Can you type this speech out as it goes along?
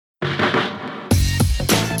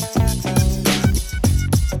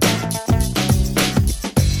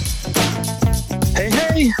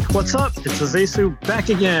What's up? It's Azesu back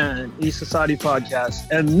again, E-Society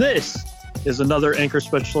Podcast, and this is another Anchor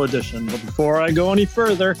Special Edition. But before I go any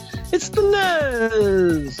further, it's the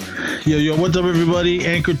Nez! Yo, what's up, everybody?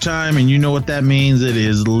 Anchor time, and you know what that means. It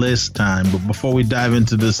is list time. But before we dive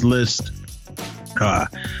into this list,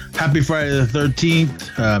 happy Friday the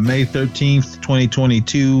 13th, May 13th,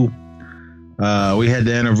 2022. We had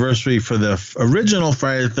the anniversary for the original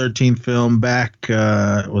Friday the 13th film back,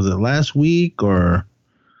 was it last week or...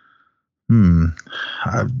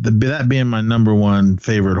 that being my number one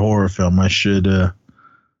favorite horror film, I should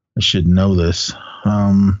know this.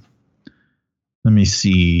 Let me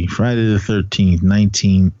see. Friday the 13th,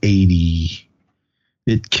 1980.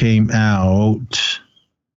 It came out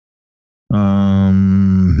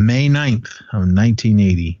May 9th of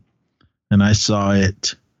 1980, and I saw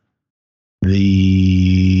it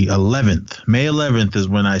the 11th. May 11th is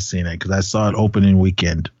when I seen it because I saw it opening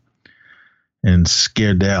weekend. And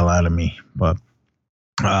scared the hell out of me. But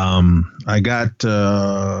I guess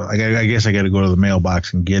I got to go to the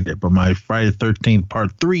mailbox and get it. But my Friday the 13th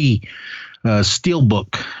Part 3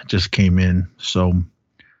 Steelbook just came in. So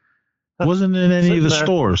it wasn't in any of the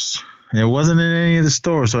stores. It wasn't in any of the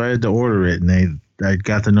stores, so I had to order it. And I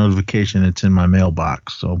got the notification it's in my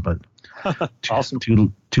mailbox. So, but awesome.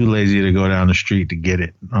 Too lazy to go down the street to get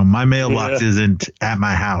it. My mailbox isn't at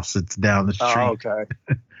my house. It's down the street. Oh, okay.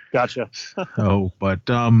 Gotcha. But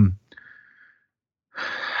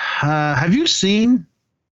have you seen,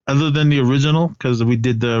 other than the original, because we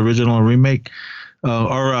did the original remake,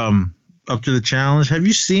 or Up to the Challenge, have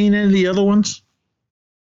you seen any of the other ones?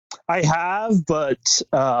 I have, but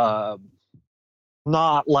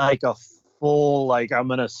not like a full, like I'm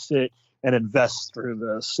going to sit and invest through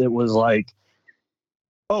this. It was like,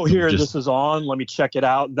 oh, this is on, let me check it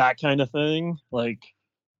out, that kind of thing. Like,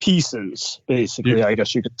 pieces, basically, I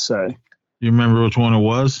guess you could say. You remember which one it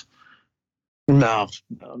was? No.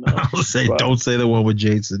 I'll say, don't say the one with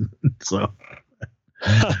Jason. So,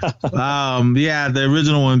 the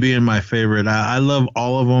original one being my favorite. I love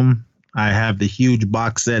all of them. I have the huge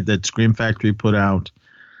box set that Scream Factory put out.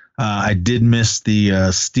 I did miss the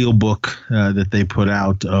Steelbook that they put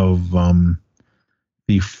out of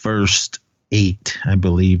the first 8, I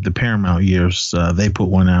believe, the Paramount years. They put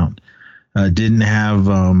one out. Didn't have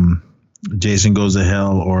Jason Goes to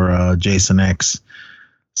Hell or Jason X.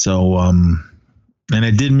 So, and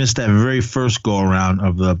I did miss that very first go around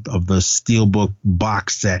of the Steelbook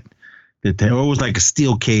box set. It was like a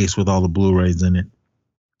steel case with all the Blu-rays in it.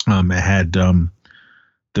 It had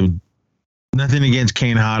nothing against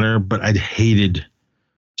Kane Hodder, but I hated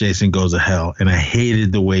Jason Goes to Hell, and I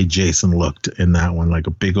hated the way Jason looked in that one, like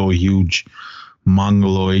a big old huge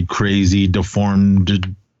mongoloid, crazy,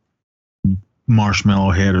 deformed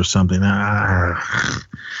marshmallow head or something.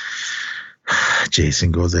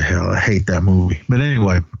 Jason Goes to Hell. I hate that movie. But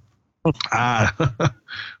anyway,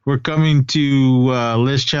 we're coming to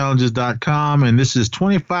listchallenges.com, and this is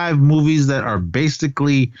 25 movies that are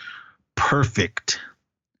basically perfect.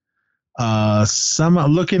 Some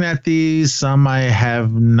looking at these, some I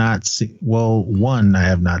have not seen. Well, one I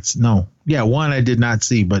have not seen. No. Yeah, one I did not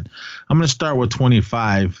see, but I'm going to start with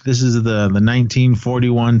 25. This is the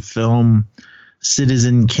 1941 film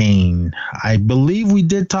Citizen Kane. I believe we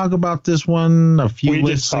did talk about this one a few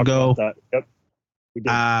lists ago. Yep. We did.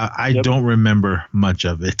 I don't remember much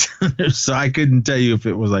of it, so I couldn't tell you if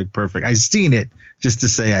it was like perfect. I seen it just to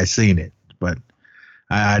say I seen it, but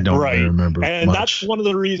I don't really remember. And much. That's one of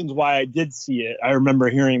the reasons why I did see it. I remember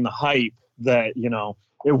hearing the hype that,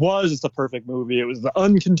 it was the perfect movie. It was the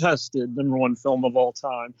uncontested #1 film of all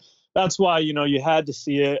time. That's why, you had to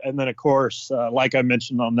see it. And then, of course, like I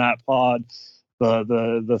mentioned on that pod,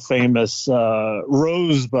 the famous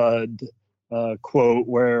Rosebud quote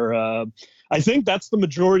where I think that's the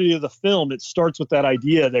majority of the film. It starts with that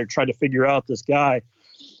idea. They're trying to figure out this guy.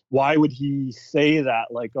 Why would he say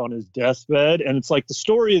that, like, on his deathbed? And it's like the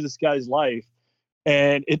story of this guy's life.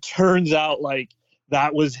 And it turns out, like,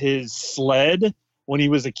 that was his sled when he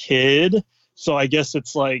was a kid. So I guess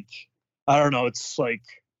it's like, I don't know, it's like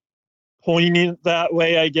poignant that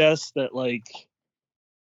way, I guess, that, like,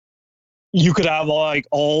 you could have, like,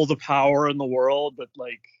 all the power in the world, but,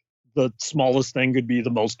 like, the smallest thing could be the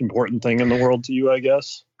most important thing in the world to you, I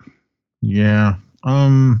guess. Yeah.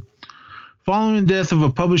 Following the death of a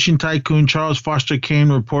publishing tycoon, Charles Foster Kane,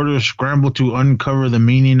 reporters scrambled to uncover the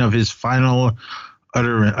meaning of his final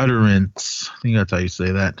utterance. I think that's how you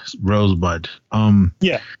say that. Rosebud.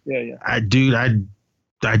 Yeah. I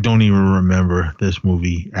don't even remember this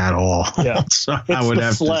movie at all. Yeah. So I would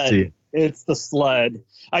have to see it. It's the sled.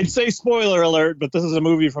 I'd say spoiler alert, but this is a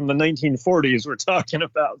movie from the 1940s we're talking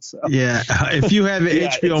about. So Yeah, if you have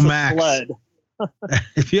HBO Max,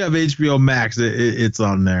 if you have HBO Max, it's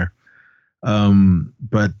on there.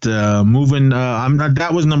 But moving, I'm not.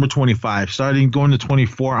 That was number 25. Starting going to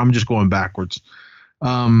 24, I'm just going backwards.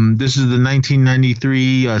 This is the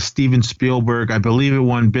 1993 Steven Spielberg. I believe it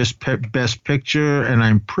won Best Picture, and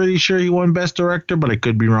I'm pretty sure he won Best Director, but I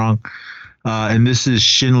could be wrong. And this is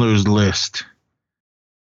Schindler's List.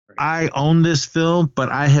 I own this film,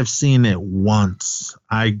 but I have seen it once.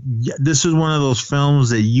 This is one of those films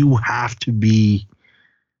that you have to be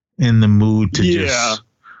in the mood to just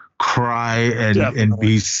cry and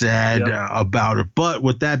be sad about it. But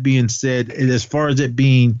with that being said, as far as it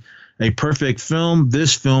being a perfect film,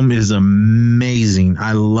 this film is amazing.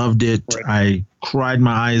 I loved it. Right. I cried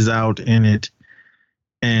my eyes out in it.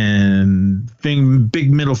 And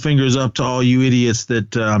big middle fingers up to all you idiots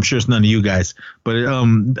that I'm sure it's none of you guys, but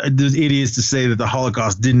there's idiots to say that the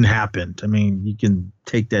Holocaust didn't happen. I mean, you can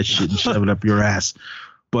take that shit and shove it up your ass.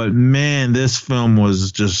 But man, this film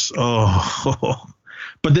was just But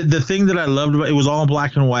the thing that I loved about it was all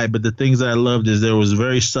black and white. But the things that I loved is there was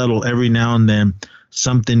very subtle. Every now and then,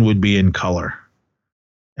 something would be in color,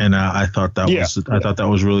 and I thought that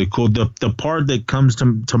was really cool. The part that comes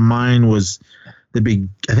to mind was I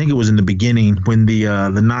think it was in the beginning when the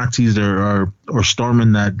Nazis are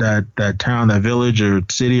storming that town, that village or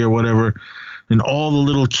city or whatever, and all the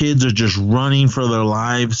little kids are just running for their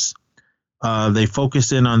lives. They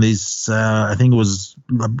focused in on these. I think it was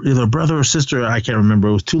either a brother or sister. I can't remember.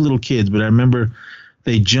 It was two little kids, but I remember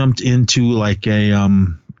they jumped into like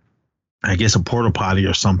I guess a porta potty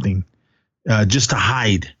or something, just to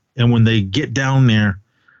hide. And when they get down there,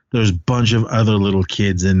 there's a bunch of other little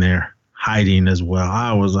kids in there hiding as well.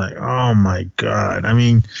 I was like, oh my God. I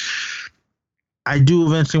mean, I do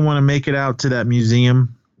eventually want to make it out to that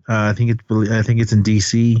museum. I think it's in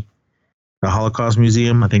DC, the Holocaust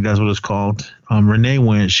Museum. I think that's what it's called. Renee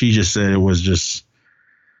went. She just said it was just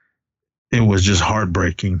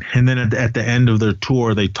heartbreaking. And then at the end of their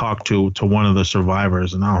tour, they talked to one of the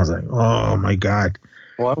survivors, and I was like, oh my God.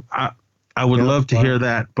 Well, I would love to hear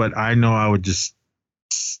that, but I know I would just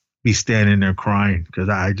be standing there crying because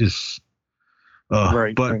I just.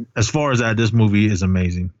 But as far as that, this movie is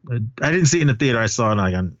amazing. I didn't see it in the theater. I saw it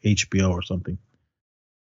like on HBO or something.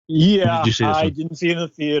 Yeah, I didn't see it in the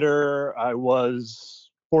theater. I was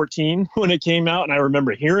 14 when it came out, and I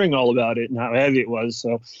remember hearing all about it and how heavy it was.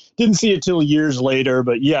 So didn't see it till years later.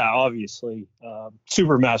 But yeah, obviously,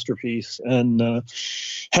 super masterpiece and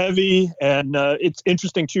heavy. And it's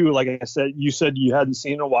interesting too. Like I said, you said you hadn't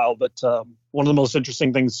seen it in a while, but one of the most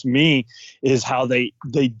interesting things to me is how they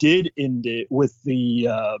did end it with the.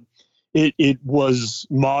 It was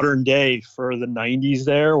modern day for the 90s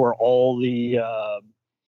there, where all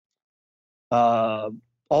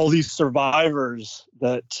these survivors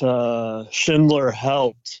that Schindler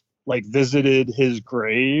helped like visited his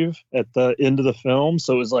grave at the end of the film.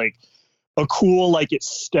 So it was like a cool, like it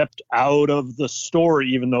stepped out of the story,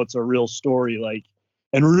 even though it's a real story, like,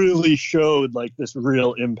 and really showed like this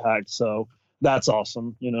real impact. So that's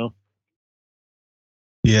awesome, you know?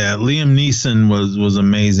 Yeah. Liam Neeson was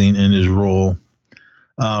amazing in his role.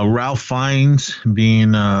 Ralph Fiennes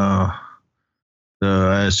being, I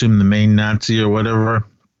assume the main Nazi or whatever.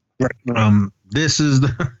 Right. This is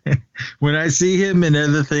when I see him in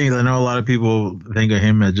other things, I know a lot of people think of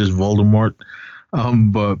him as just Voldemort.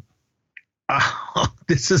 But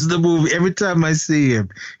this is the movie. Every time I see him,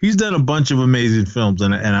 he's done a bunch of amazing films,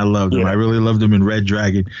 and I loved him. I really loved him in Red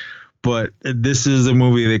Dragon. But this is a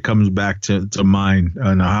movie that comes back to mind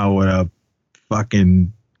on how a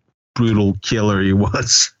fucking brutal killer he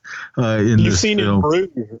was in You've this seen film. In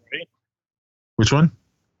Bruges, right? Which one?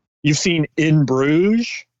 You've seen In Bruges?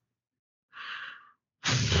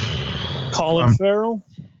 Colin Farrell?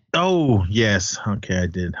 Oh, yes. Okay, I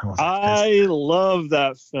did. I love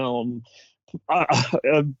that film.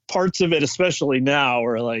 Parts of it, especially now,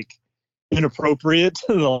 are like inappropriate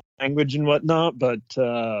to the language and whatnot, but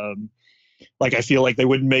like I feel like they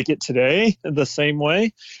wouldn't make it today the same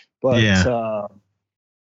way. But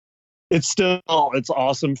it's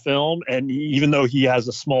awesome film, and even though he has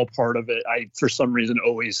a small part of it, I for some reason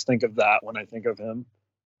always think of that when I think of him.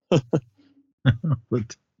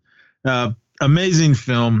 But amazing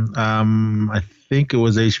film. I think it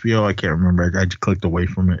was HBO. I can't remember. I just clicked away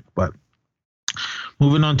from it. But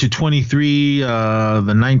moving on to 23, the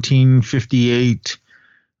 1958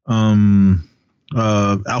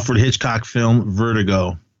 Alfred Hitchcock film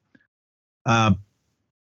Vertigo. Of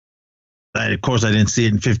course, I didn't see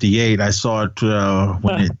it in 58. I saw it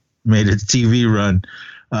when it made its TV run.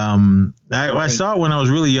 I saw it when I was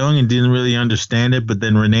really young and didn't really understand it, but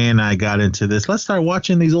then Renee and I got into this. Let's start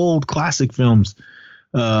watching these old classic films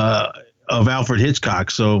of Alfred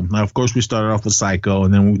Hitchcock. So of course we started off with Psycho,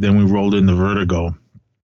 and then we rolled into Vertigo.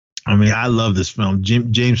 I mean, I love this film.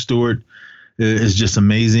 James Stewart is just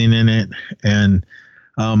amazing in it, and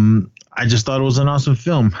I just thought it was an awesome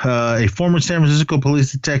film. A former San Francisco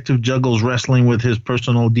police detective juggles wrestling with his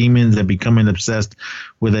personal demons and becoming obsessed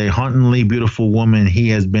with a hauntingly beautiful woman he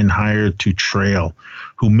has been hired to trail,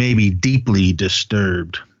 who may be deeply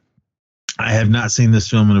disturbed. I have not seen this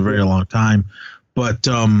film in a very long time, but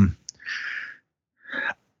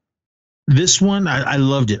this one, I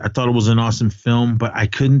loved it. I thought it was an awesome film, but I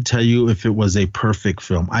couldn't tell you if it was a perfect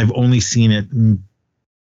film. I've only seen it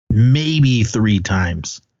maybe 3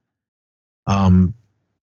 times.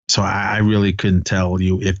 So I really couldn't tell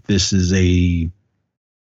you if this is a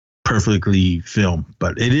perfectly film,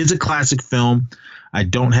 but it is a classic film. I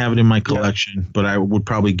don't have it in my collection, but I would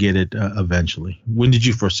probably get it eventually. When did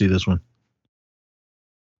you first see this one?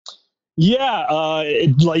 Yeah,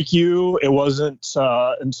 like you, it wasn't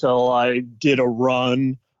until I did a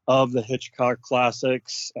run of the Hitchcock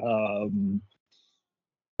classics. And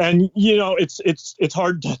you know, it's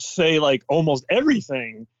hard to say like almost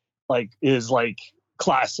everything like is like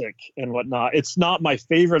classic and whatnot. It's not my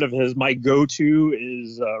favorite of his. My go-to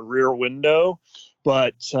is Rear Window,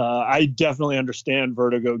 but I definitely understand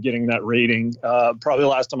Vertigo getting that rating. Probably the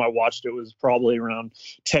last time I watched it was probably around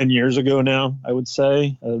 10 years ago now, I would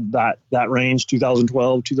say. That range,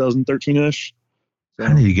 2012, 2013-ish. So,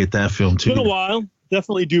 I need to get that film too. It's been a while.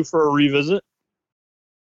 Definitely due for a revisit.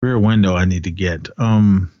 Rear Window I need to get.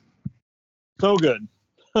 So good.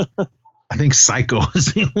 I think Psycho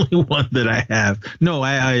is the only one that I have. No,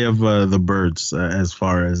 I have The Birds as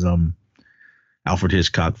far as Alfred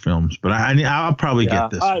Hitchcock films, but I'll probably get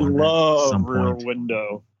this. I one love at some Rear point.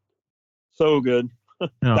 Window. So good.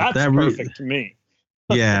 No, That's perfect to me.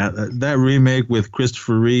 Yeah, that remake with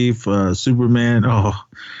Christopher Reeve, Superman. Oh,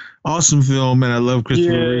 awesome film, and I love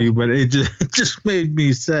Christopher Reeve, but it just made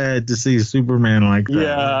me sad to see Superman like that.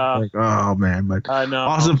 Yeah. Like, oh man, but I know.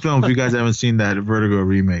 awesome film. If you guys haven't seen that Vertigo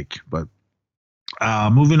remake, but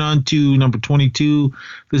moving on to number 22.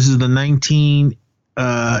 This is the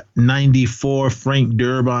 1994 Frank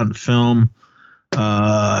Darabont film,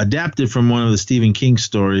 adapted from one of the Stephen King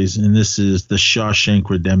stories, and this is The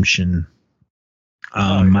Shawshank Redemption.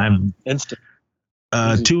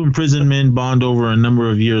 Two imprisoned men bond over a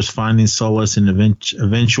number of years, finding solace in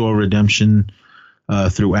eventual redemption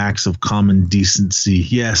through acts of common decency.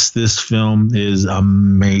 Yes, this film is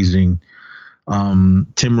amazing.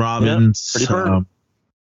 Tim Robbins,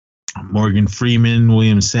 Morgan Freeman,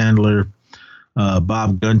 William Sandler,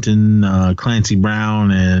 Bob Gunton, Clancy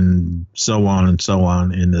Brown, and so on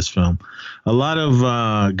in this film. A lot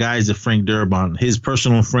of guys that Frank Darabont, his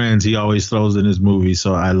personal friends, he always throws in his movies,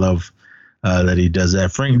 so I love that he does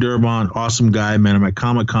that. Frank Darabont, awesome guy. Met him at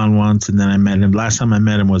Comic-Con once, and then I met him. Last time I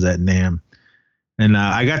met him was at NAMM. And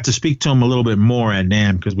I got to speak to him a little bit more at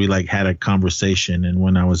NAMM because we like had a conversation. And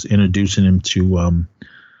when I was introducing him to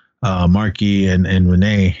Marky and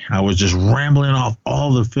Renee, I was just rambling off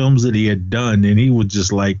all the films that he had done, and he was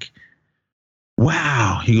just like,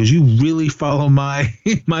 wow. He goes, you really follow my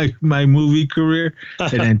movie career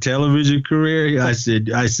and then television career? I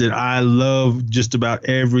said, I love just about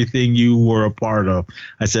everything you were a part of.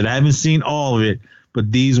 I said, I haven't seen all of it,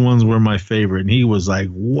 but these ones were my favorite. And he was like,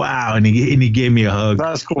 wow. And he gave me a hug.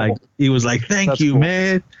 That's cool. Like, he was like, thank you, cool,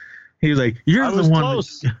 man. He was like, you're the one.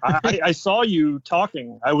 Close. I saw you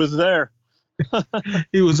talking. I was there.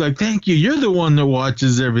 He was like, thank you. You're the one that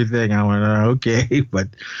watches everything. I went, okay. But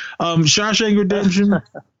Shawshank Redemption,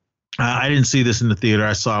 I didn't see this in the theater.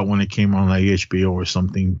 I saw it when it came on like HBO or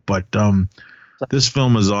something. But this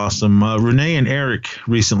film is awesome. Renee and Eric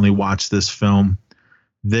recently watched this film.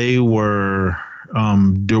 They were,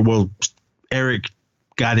 Eric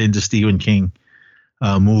got into Stephen King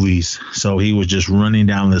movies, so he was just running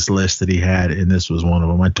down this list that he had, and this was one of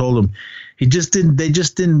them. I told him they just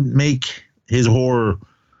didn't make his horror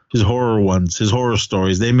ones, his horror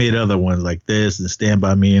stories. They made other ones like this and Stand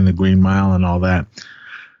By Me and The Green Mile and all that.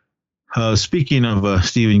 Speaking of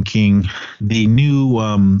Stephen King, the new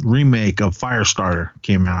remake of Firestarter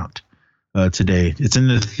came out today. It's in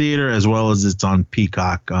the theater as well as it's on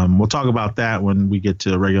Peacock. We'll talk about that when we get to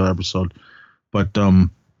the regular episode. But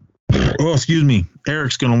excuse me,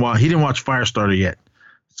 Eric's gonna watch. He didn't watch Firestarter yet,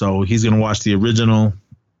 so he's gonna watch the original,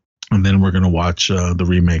 and then we're gonna watch the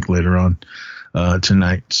remake later on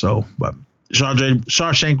tonight. So, but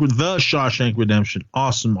Shawshank Redemption,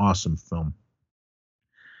 awesome film.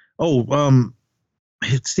 Oh,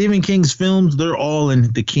 Stephen King's films, they're all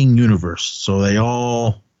in the King universe, so they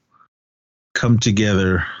all come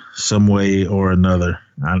together some way or another.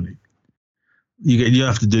 You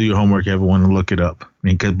have to do your homework, everyone, and look it up.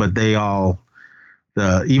 But they all,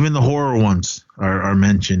 even the horror ones are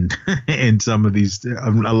mentioned in some of these,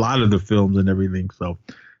 a lot of the films and everything. So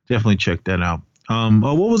definitely check that out.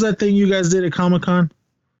 What was that thing you guys did at Comic-Con?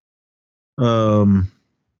 It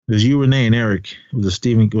was you, Renee, and Eric.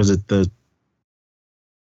 Was it the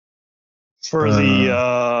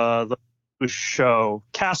the show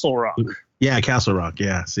Castle Rock? Yeah, Castle Rock.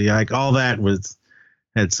 Yeah, see, like all that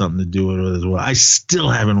had something to do with it as well. I still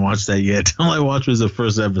haven't watched that yet. All I watched was the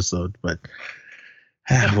first episode, but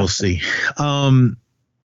we'll see.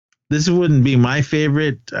 This wouldn't be my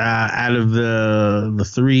favorite out of the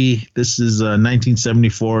three. This is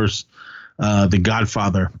 1974's The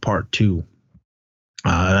Godfather Part 2.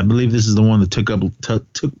 I believe this is the one that took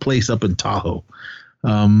place up in Tahoe.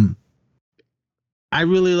 I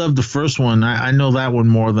really love the first one. I know that one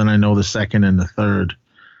more than I know the second and the third.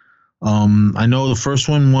 I know the first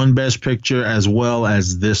one won Best Picture as well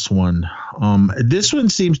as this one. This one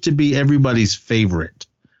seems to be everybody's favorite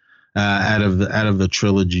out of the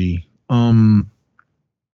trilogy. I've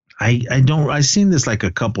seen this like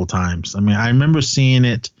a couple times. I mean, I remember seeing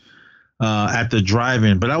it at the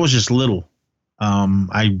drive-in, but I was just little.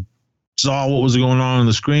 I saw what was going on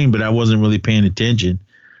the screen, but I wasn't really paying attention.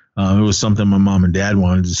 It was something my mom and dad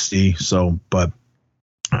wanted to see. So, but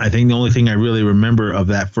I think the only thing I really remember of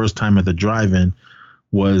that first time at the drive-in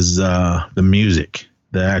was the music,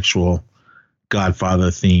 the actual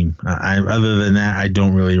Godfather theme. Other than that, I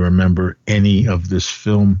don't really remember any of this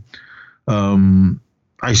film.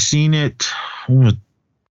 I seen it. I'd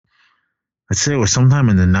say it was sometime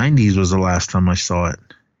in the 90s was the last time I saw it.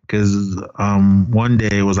 Because one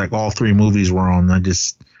day it was like all three movies were on. I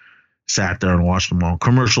just sat there and watched them all,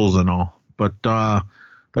 commercials and all. But the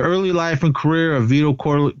early life and career of Vito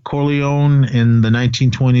Corleone in the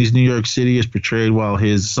 1920s New York City is portrayed while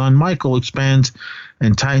his son Michael expands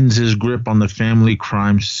and tightens his grip on the family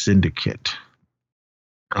crime syndicate.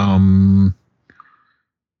 When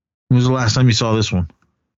was the last time you saw this one?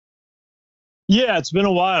 Yeah, it's been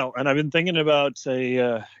a while, and I've been thinking about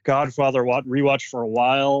a Godfather rewatch for a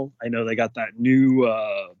while. I know they got that new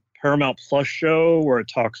Paramount Plus show where it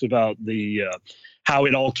talks about the how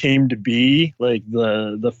it all came to be, like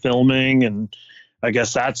the filming, and I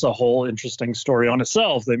guess that's a whole interesting story on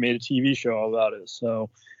itself. They made a TV show about it, so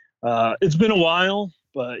it's been a while,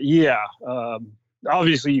 but yeah,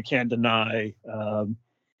 obviously you can't deny,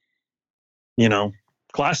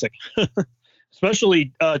 classic.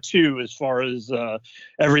 Especially two, as far as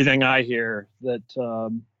everything I hear, that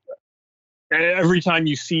every time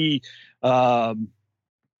you see The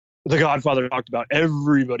Godfather talked about,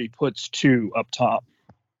 everybody puts two up top.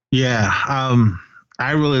 Yeah,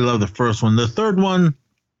 I really love the first one. The third one,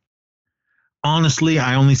 honestly,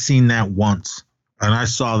 I only seen that once, and I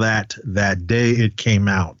saw that day it came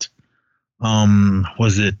out.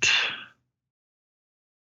 Was it?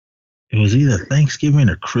 It was either Thanksgiving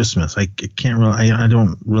or Christmas. I can't really. I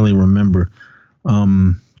don't really remember.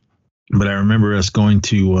 But I remember us going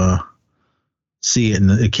to see it,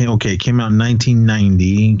 and it came out in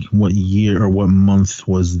 1990. What year or what month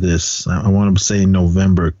was this? I want to say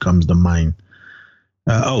November comes to mind.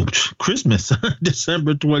 Christmas,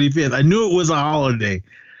 December 25th. I knew it was a holiday.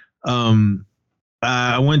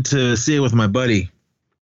 I went to see it with my buddy.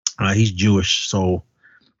 He's Jewish, so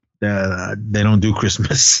they don't do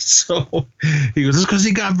Christmas. So he goes, "It's because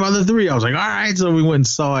he got Godfather 3." I was like, all right. So we went and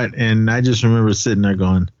saw it, and I just remember sitting there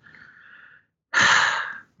going,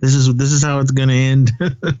 this is how it's gonna end.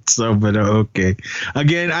 So, but okay.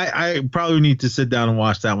 Again, I probably need to sit down and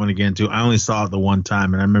watch that one again too. I only saw it the one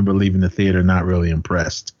time, and I remember leaving the theater not really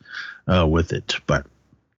impressed with it. But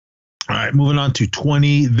all right, moving on to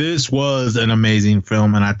 20. This was an amazing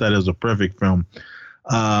film, and I thought it was a perfect film.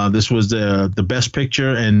 This was the best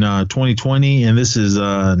picture in 2020, and this is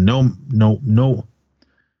Nomadland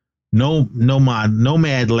or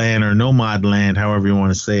Nomadland, however you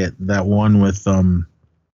want to say it. That one with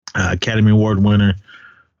Academy Award winner,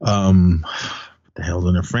 what the hell's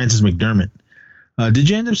in it? Frances McDermott. Did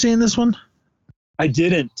you end up seeing this one? I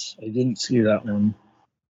didn't see that one.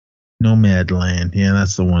 Nomadland, yeah,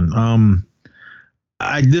 that's the one.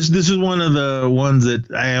 This is one of the ones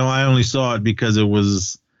that I only saw it because it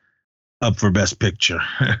was up for Best Picture,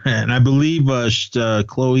 and I believe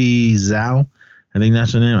Chloe Zhao, I think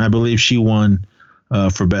that's her name. I believe she won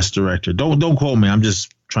for Best Director. Don't quote me. I'm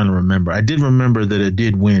just trying to remember. I did remember that it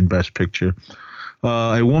did win Best Picture.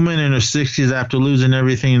 A woman in her 60s, after losing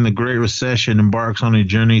everything in the Great Recession, embarks on a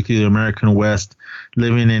journey through the American West,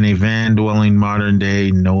 living as a van-dwelling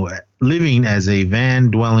modern-day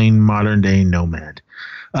nomad.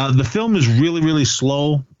 The film is really, really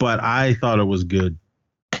slow, but I thought it was good.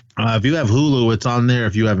 If you have Hulu, it's on there.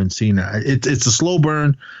 If you haven't seen it, it's a slow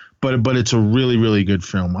burn, but it's a really, really good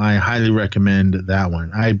film. I highly recommend that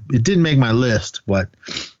one. It didn't make my list, but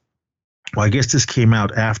I guess this came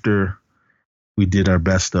out after we did our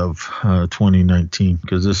best of 2019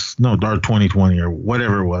 because our 2020 or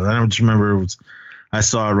whatever it was. I don't just remember. I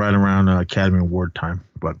saw it right around Academy Award time.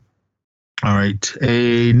 But all right,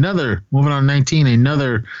 moving on 19,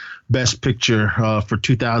 another Best Picture for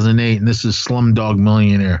 2008, and this is Slumdog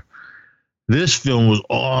Millionaire. This film was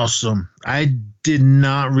awesome. I did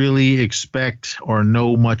not really expect or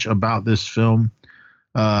know much about this film.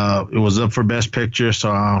 It was up for Best Picture,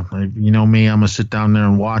 so you know me, I'm gonna sit down there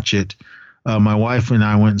and watch it. My wife and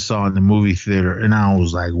I went and saw it in the movie theater, and I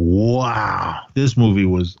was like, wow, this movie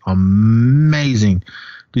was amazing.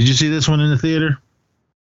 Did you see this one in the theater?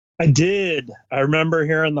 I did. I remember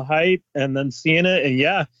hearing the hype and then seeing it, and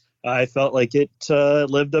yeah, I felt like it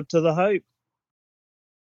lived up to the hype.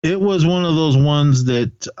 It was one of those ones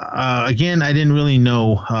that, again, I didn't really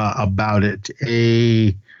know about it.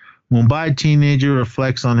 A Mumbai teenager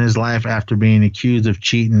reflects on his life after being accused of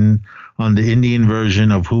cheating on the Indian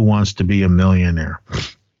version of Who Wants to Be a Millionaire.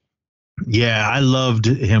 Yeah, I loved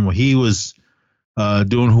him. He was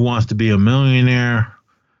doing Who Wants to Be a Millionaire,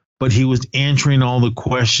 but he was answering all the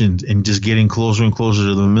questions and just getting closer and closer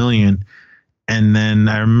to the million. And then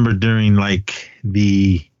I remember during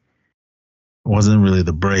it wasn't really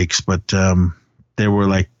the breaks, but they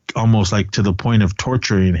were almost to the point of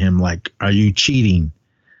torturing him. Like, are you cheating?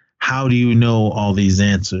 How do you know all these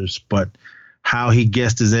answers? But how he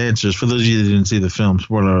guessed his answers, for those of you that didn't see the film,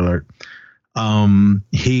 spoiler alert,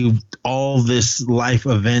 all this life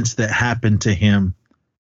events that happened to him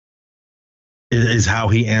is how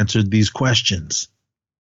he answered these questions.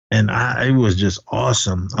 And it was just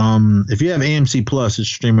awesome. If you have AMC Plus, it's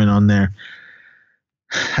streaming on there.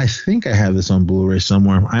 I think I have this on Blu-ray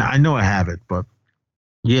somewhere. I know I have it, but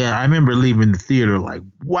yeah, I remember leaving the theater like,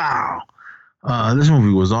 wow, this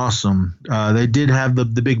movie was awesome. They did have the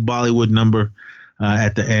big Bollywood number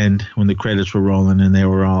at the end when the credits were rolling and they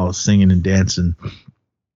were all singing and dancing.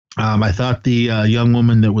 I thought the young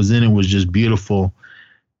woman that was in it was just beautiful.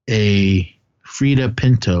 Frida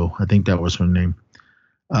Pinto, I think that was her name.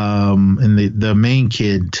 And the main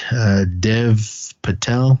kid, Dev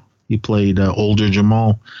Patel, he played older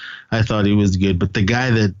Jamal. I thought he was good, but the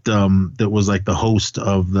guy that was like the host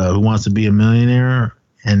of the Who Wants to Be a Millionaire,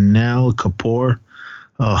 Anil Kapoor,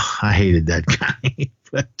 I hated that guy.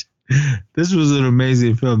 But this was an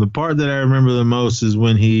amazing film. The part that I remember the most is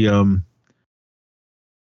when he there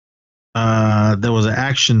was an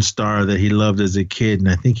action star that he loved as a kid, and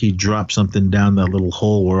I think he dropped something down that little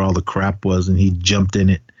hole where all the crap was, and he jumped in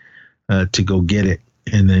it to go get it.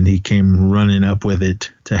 And then he came running up with it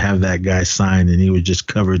to have that guy sign, and he was just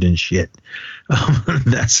covered in shit.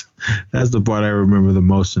 That's the part I remember the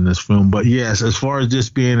most in this film. But yes, as far as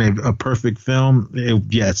just being a perfect film,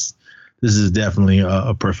 yes, this is definitely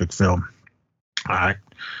a perfect film. All right,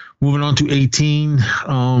 moving on to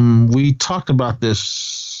 18. We talked about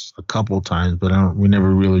this a couple times, but we never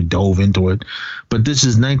really dove into it. But this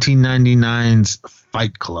is 1999's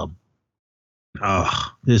Fight Club.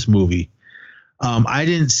 This movie. I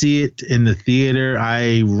didn't see it in the theater.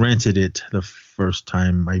 I rented it the first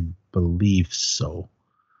time, I believe so.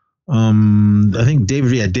 I think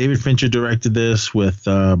David Fincher directed this with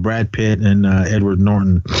Brad Pitt and Edward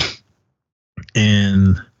Norton.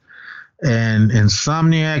 And an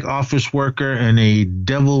insomniac office worker and a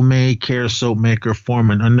devil-may-care soap maker form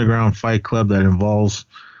an underground fight club that evolves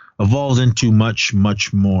into much,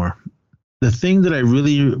 much more. The thing that I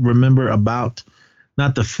really remember about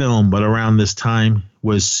not the film, but around this time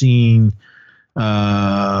was seeing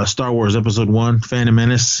Star Wars Episode 1, Phantom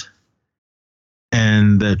Menace,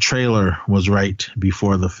 and the trailer was right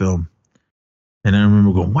before the film. And I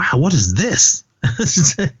remember going, wow, what is this?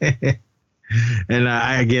 And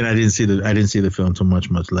I didn't see the film until much,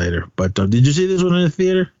 much later. But did you see this one in the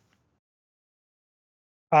theater?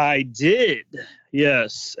 I did,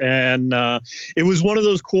 yes, and it was one of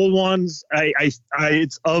those cool ones.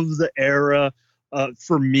 It's of the era.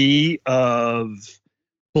 For me, of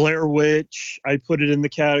Blair Witch, I put it in the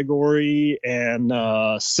category, and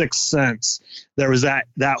Sixth Sense. There was that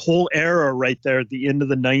whole era right there at the end of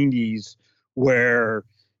the 90s where,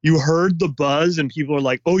 you heard the buzz and people are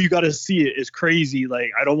like, oh, you got to see it. It's crazy.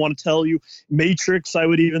 Like, I don't want to tell you. Matrix, I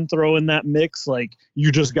would even throw in that mix. Like,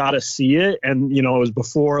 you just got to see it. And, it was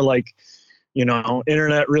before, like,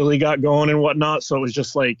 internet really got going and whatnot. So it was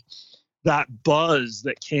just like that buzz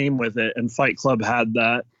that came with it. And Fight Club had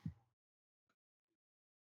that.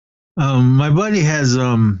 My buddy has,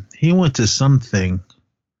 he went to something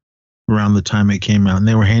around the time it came out, and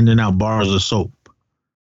they were handing out bars of soap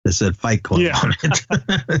that said Fight Club on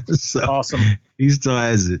it. So awesome. He still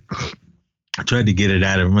has it. I tried to get it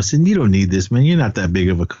out of him. I said, you don't need this, man. You're not that big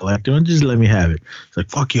of a collector. Just let me have it. It's like,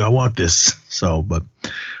 fuck you, I want this. So, but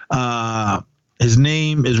his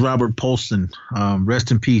name is Robert Paulson. Rest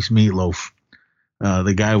in peace, Meatloaf.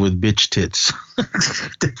 The guy with bitch tits.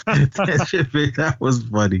 That was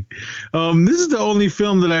funny. This is the only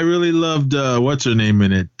film that I really loved. What's her name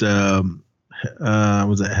in it?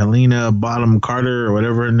 Was it Helena Bonham Carter or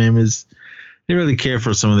whatever her name is? I didn't really care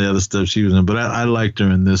for some of the other stuff she was in, but I liked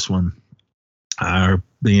her in this one. Her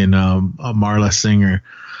being a Marla Singer.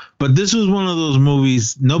 But this was one of those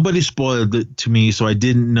movies, nobody spoiled it to me, so I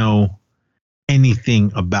didn't know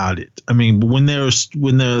anything about it. I mean, when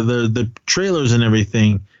the trailers and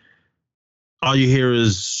everything, all you hear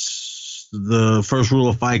is the first rule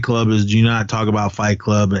of Fight Club is do not talk about Fight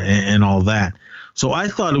Club and all that. So I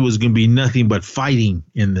thought it was going to be nothing but fighting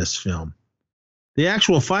in this film. The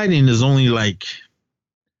actual fighting is only like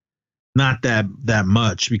not that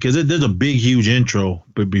much because there's a big, huge intro,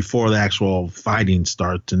 but before the actual fighting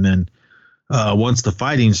starts, and then once the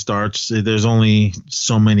fighting starts, there's only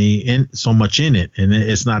so much in it, and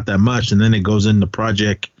it's not that much, and then it goes into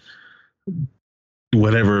Project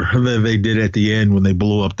whatever they did at the end when they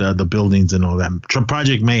blew up the buildings and all that.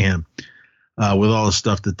 Project Mayhem, with all the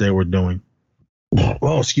stuff that they were doing.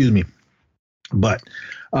 Oh, excuse me. But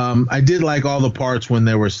I did like all the parts when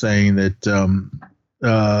they were saying that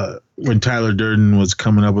when Tyler Durden was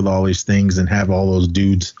coming up with all these things and have all those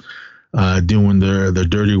dudes doing their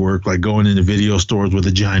dirty work, like going into video stores with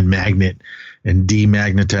a giant magnet and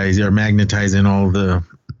magnetizing all the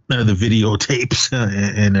videotapes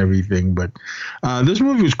and everything. But this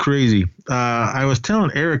movie was crazy. I was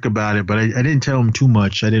telling Eric about it, but I didn't tell him too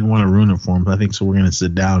much. I didn't want to ruin it for him. I think so. We're going to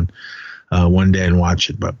sit down one day and watch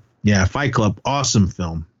it. But yeah, Fight Club, awesome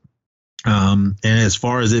film. And as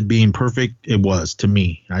far as it being perfect, it was to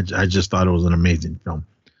me. I just thought it was an amazing film.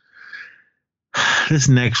 This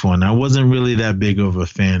next one, I wasn't really that big of a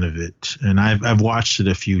fan of it, and I've watched it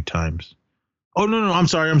a few times. Oh no, I'm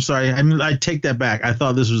sorry. I take that back. I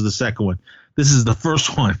thought this was the second one. This is the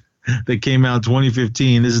first one that came out in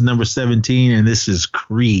 2015. This is number 17, and this is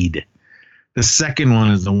Creed. The second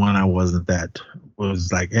one is the one I wasn't that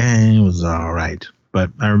was like, it was all right.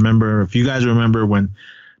 But I remember, if you guys remember when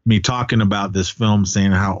me talking about this film,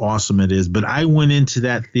 saying how awesome it is, but I went into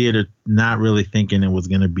that theater not really thinking it was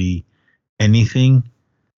going to be anything,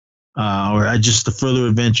 or just the further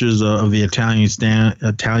adventures of the Italian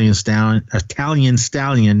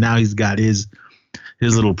stallion. Now he's got his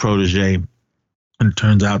little protege, and it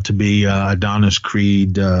turns out to be Adonis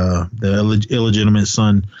Creed, the illegitimate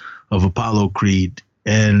son of Apollo Creed.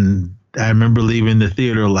 And I remember leaving the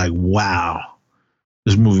theater like, wow,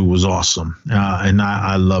 this movie was awesome, and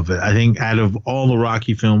I love it. I think out of all the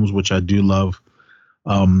Rocky films, which I do love,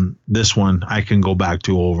 this one I can go back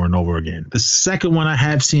to over and over again. The second one I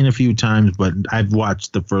have seen a few times, but I've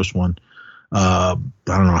watched the first one I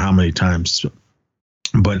don't know how many times.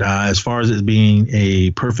 But as far as it being a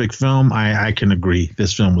perfect film, I can agree.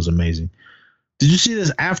 This film was amazing. Did you see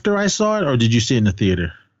this after I saw it, or did you see it in the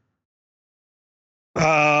theater?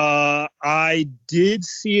 I did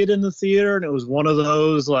see it in the theater, and it was one of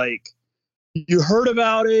those, like, you heard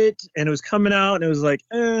about it and it was coming out and it was like,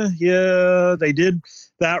 yeah, they did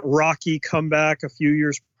that Rocky comeback a few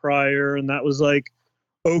years prior, and that was like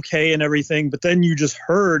okay and everything. But then you just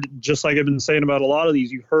heard, just like I've been saying about a lot of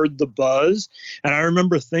these, you heard the buzz. And I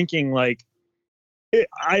remember thinking, like,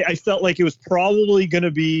 I felt like it was probably going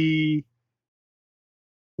to be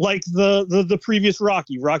like the previous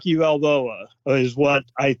Rocky Balboa is what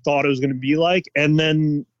I thought it was going to be like. And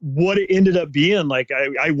then what it ended up being, like,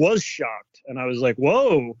 I was shocked. And I was like,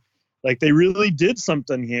 whoa, like they really did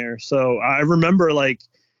something here. So I remember, like,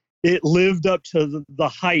 it lived up to the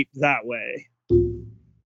hype that way.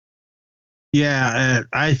 Yeah,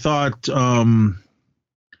 I thought,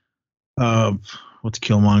 what's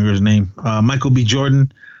Killmonger's name? Michael B.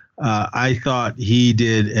 Jordan. I thought he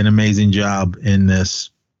did an amazing job in this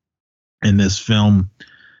film.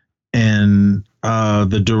 And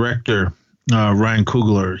the director, Ryan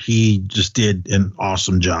Coogler, he just did an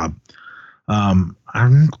awesome job.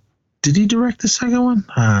 Did he direct the second one?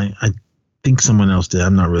 think someone else did.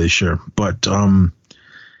 I'm not really sure, but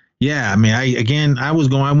yeah. I mean,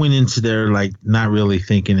 I went into there like not really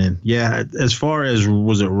thinking. And yeah, as far as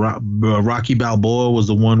was it Rocky Balboa was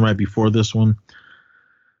the one right before this one.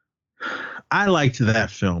 I liked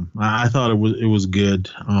that film. I thought it was good.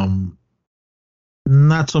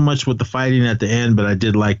 Not so much with the fighting at the end, but I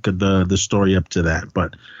did like the story up to that.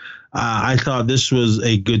 But I thought this was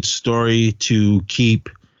a good story to keep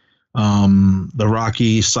the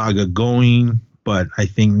Rocky saga going. But I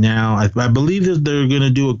think now I believe that they're going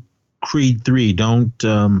to do a Creed 3. Don't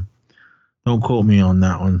quote me on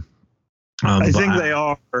that one. I think they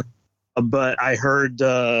are, but I heard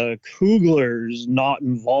Coogler's not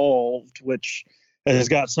involved, which has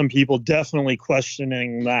got some people definitely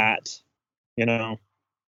questioning that. You know.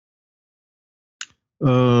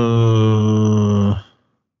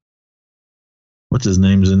 What's his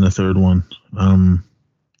name's in the third one?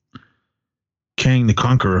 Kang the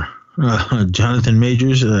Conqueror. Jonathan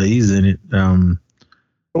Majors. He's in it.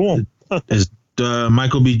 Cool. Is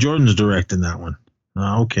Michael B. Jordan's directing that one?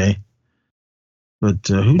 Okay. But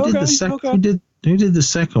who did the second? Okay. Who did the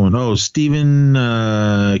second one? Oh, Stephen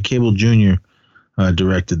Cable Jr.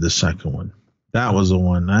 Directed the second one. That was the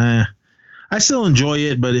one. I still enjoy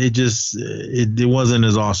it, but it wasn't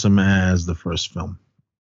as awesome as the first film.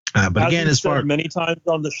 But as again, as far many times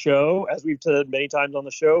on the show, as we've said many times on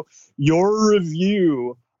the show, your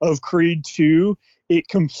review of Creed 2, it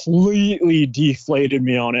completely deflated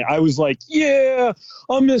me on it. I was like, yeah,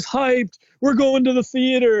 I'm just hyped. We're going to the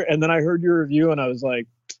theater. And then I heard your review and I was like,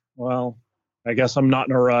 well, I guess I'm not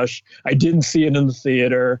in a rush. I didn't see it in the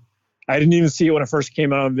theater. I didn't even see it when it first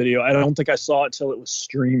came out on video. I don't think I saw it till it was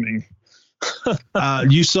streaming.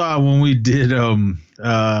 You saw when we did Up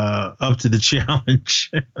to the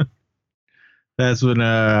Challenge. That's when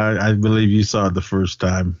I believe you saw it the first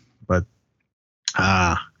time. But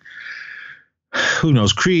who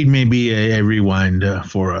knows? Creed may be a rewind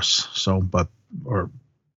for us. So, I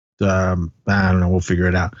don't know. We'll figure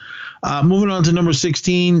it out. Moving on to number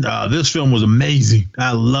 16. This film was amazing.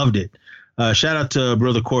 I loved it. Shout out to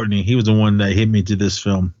Brother Courtney. He was the one that hit me to this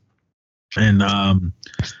film. And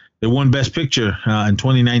it won Best Picture in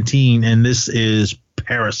 2019. And this is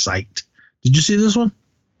Parasite. Did you see this one?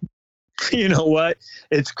 You know what?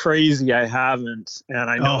 It's crazy. I haven't, and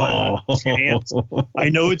I know I can't. I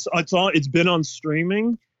know it's been on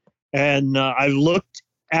streaming, and I've looked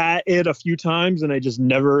at it a few times, and I just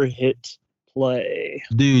never hit play.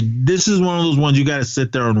 Dude, this is one of those ones you got to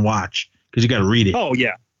sit there and watch because you got to read it. Oh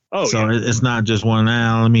yeah. So it's not just one.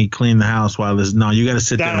 Let me clean the house while this. No, you got to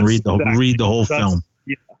sit there and read the whole film.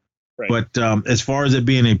 Yeah. Right. But as far as it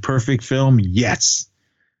being a perfect film, yes.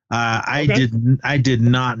 I did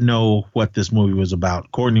not know what this movie was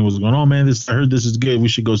about. Courtney was going, oh man, I heard this is good. We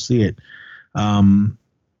should go see it. I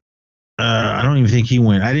don't even think he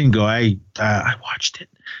went. I didn't go. I watched it,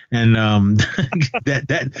 and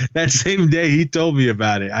that same day he told me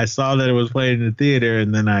about it. I saw that it was playing in the theater,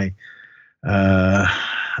 and then I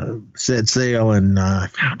set sail and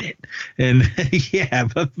found it. And yeah,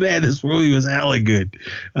 but man, this movie was hella good.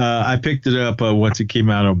 I picked it up once it came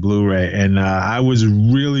out on Blu-ray, and I was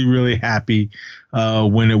really, really happy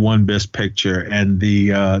when it won Best Picture. And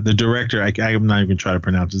the director, I'm not even trying to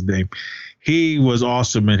pronounce his name. He was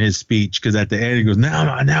awesome in his speech because at the end he goes,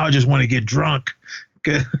 now I just want to get drunk.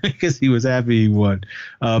 Because he was happy he won.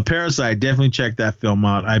 Parasite, definitely check that film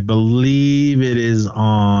out. I believe it is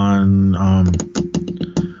on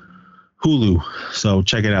Hulu, so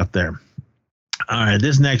check it out there. All right,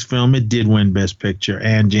 this next film, it did win Best Picture,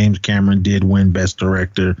 and James Cameron did win Best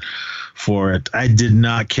Director for it. I did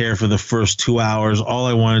not care for the first 2 hours. All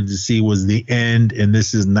I wanted to see was the end, and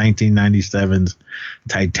this is 1997's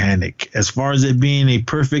Titanic. As far as it being a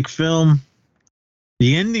perfect film,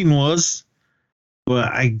 the ending was, but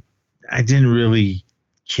I didn't really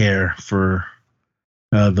care for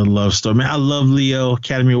the love story. I mean, I love Leo,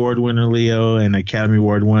 Academy Award winner Leo, and Academy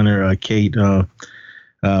Award winner Kate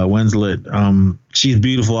Winslet. She's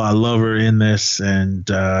beautiful. I love her in this, and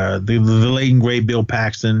the late and great Bill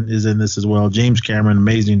Paxton is in this as well. James Cameron,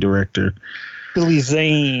 amazing director. Billy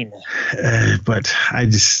Zane. But I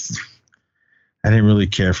didn't really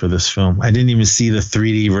care for this film. I didn't even see the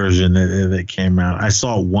 3D version that came out. I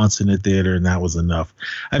saw it once in the theater, and that was enough.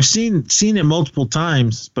 I've seen it multiple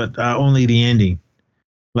times, but only the ending.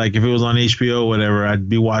 Like if it was on HBO or whatever, I'd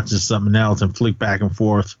be watching something else and flick back and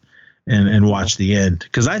forth and watch the end.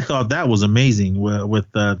 Because I thought that was amazing with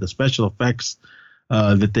the special effects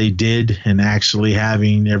that they did, and actually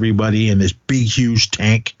having everybody in this big, huge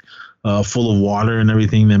tank full of water and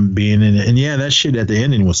everything, them being in it. And yeah, that shit at the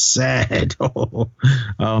ending was sad. Oh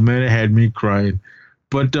man, it had me crying.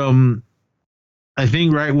 But I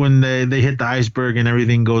think right when they hit the iceberg and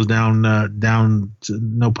everything goes down,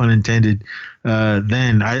 no pun intended.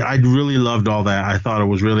 Then I really loved all that. I thought it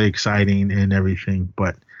was really exciting and everything.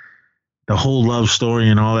 But the whole love story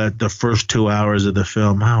and all that, the first 2 hours of the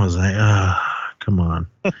film, I was like, come on,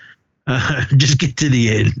 just get to the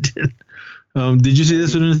end. Did you see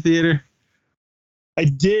this one in the theater? I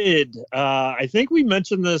did. I think we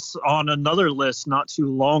mentioned this on another list not too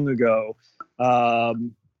long ago.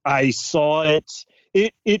 I saw it.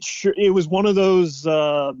 It was one of those.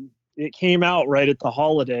 It came out right at the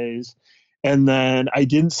holidays, and then I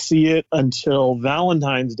didn't see it until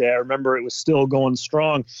Valentine's Day. I remember it was still going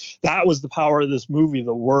strong. That was the power of this movie,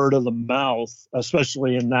 the word of the mouth,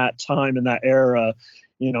 especially in that time, in that era,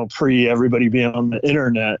 pre everybody being on the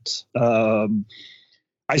internet.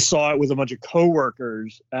 I saw it with a bunch of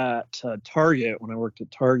coworkers at Target when I worked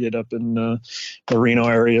at Target up in the Reno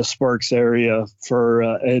area, Sparks area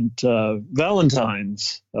at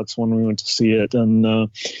Valentine's. That's when we went to see it. And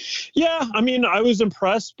I was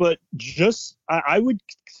impressed, but I would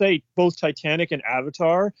say both Titanic and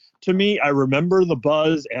Avatar, to me, I remember the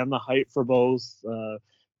buzz and the hype for both.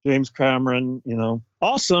 James Cameron,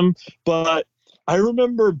 awesome. But I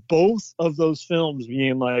remember both of those films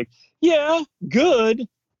being like, yeah, good,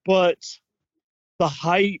 but the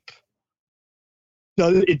hype,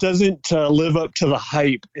 it doesn't live up to the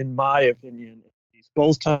hype, in my opinion,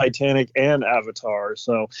 both Titanic and Avatar.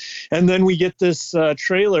 So, and then we get this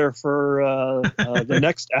trailer for the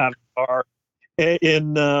next Avatar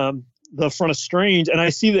in the front of Strange, and I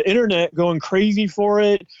see the internet going crazy for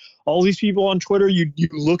it. All these people on Twitter, you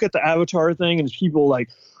look at the Avatar thing, and it's people like,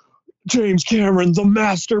 James Cameron, the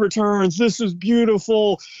master returns. This is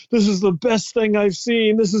beautiful. This is the best thing I've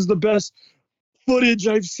seen. This is the best footage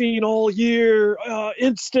I've seen all year.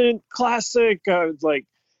 Instant classic. I was like,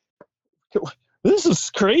 this is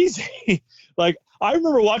crazy. Like, I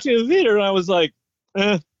remember watching it in the theater and I was like,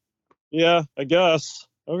 yeah, I guess.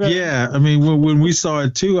 Okay. Yeah. I mean, when we saw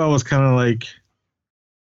it too, I was kind of like,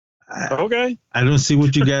 okay. I don't see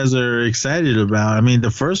what you guys are excited about. I mean, the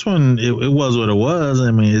first one, it was what it was.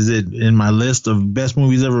 I mean, is it in my list of best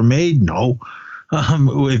movies ever made? No.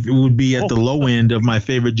 It would be at the low end of my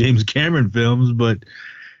favorite James Cameron films, but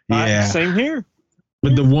yeah. Same here.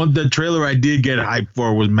 But the trailer I did get hyped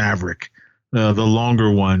for was Maverick, the longer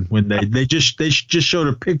one, when they just showed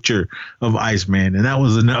a picture of Iceman, and that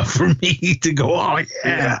was enough for me to go, oh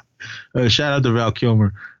yeah. Shout out to Val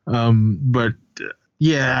Kilmer. But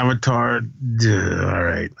yeah, Avatar. All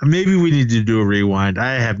right, maybe we need to do a rewind.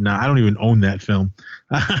 I have not. I don't even own that film.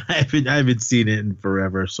 I haven't seen it in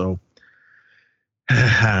forever. So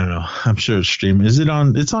I don't know. I'm sure it's streaming. Is it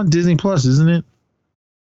on? It's on Disney Plus, isn't it?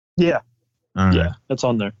 Yeah. All right. Yeah, it's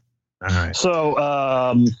on there. All right.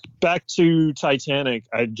 So back to Titanic.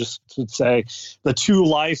 I just would say the two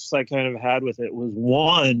lives I kind of had with it was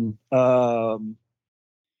one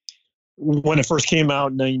when it first came out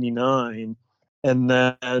in '99. And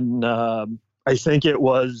then I think it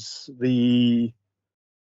was the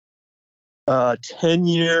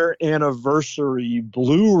 10-year anniversary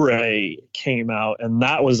Blu-ray came out, and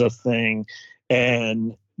that was a thing.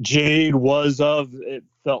 And Jade it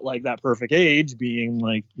felt like that perfect age, being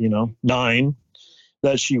like, 9,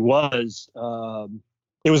 that she was.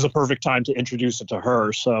 It was a perfect time to introduce it to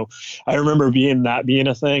her. So I remember being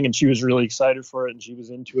a thing, and she was really excited for it, and she was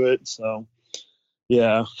into it. So,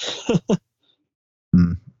 yeah.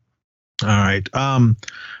 All right.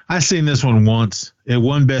 I seen this one once. It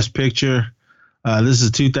won Best Picture. This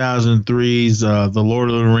is 2003's The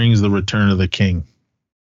Lord of the Rings: The Return of the King.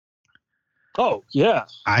 Oh, yeah.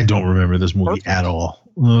 I don't remember this movie at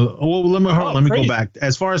all. Let me go back.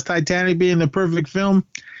 As far as Titanic being the perfect film,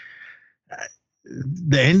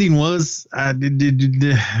 the ending was,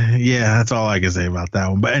 yeah, that's all I can say about that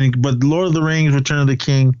one. But Lord of the Rings: Return of the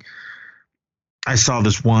King, I saw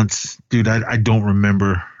this once, dude. I don't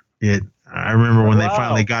remember it. I remember when they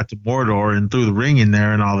finally got to Mordor and threw the ring in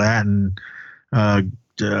there and all that, and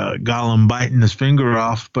Gollum biting his finger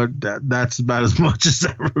off. But that's about as much as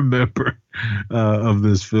I remember of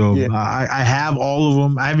this film. Yeah. I have all of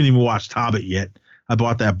them. I haven't even watched Hobbit yet. I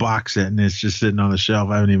bought that box set and it's just sitting on the shelf.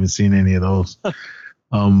 I haven't even seen any of those.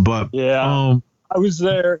 But yeah, I was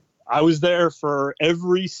there for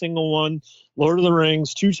every single one: Lord of the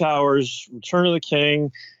Rings, Two Towers, Return of the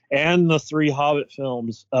King, and the 3 Hobbit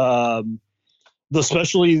films.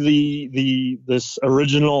 Especially this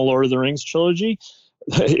original Lord of the Rings trilogy.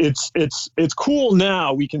 it's cool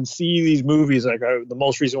now. We can see these movies. Like the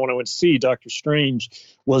most recent one I went to see, Doctor Strange,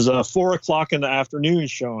 was a 4 o'clock in the afternoon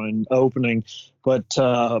showing opening. But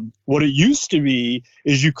what it used to be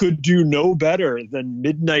is you could do no better than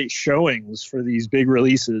midnight showings for these big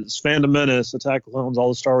releases. Phantom Menace, Attack of the Clones, all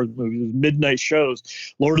the Star Wars movies, midnight shows.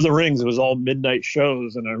 Lord of the Rings, it was all midnight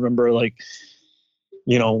shows. And I remember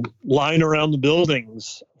lying around the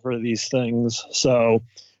buildings for these things. So,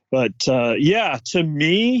 but to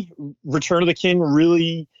me, Return of the King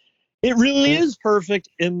really is perfect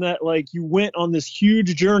in that, like, you went on this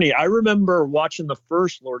huge journey. I remember watching the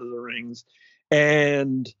first Lord of the Rings,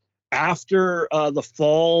 and after the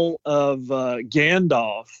fall of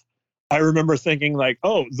Gandalf, I remember thinking, like,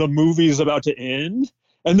 oh, the movie's about to end,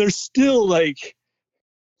 and there's still, like,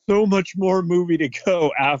 so much more movie to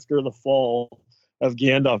go after the fall of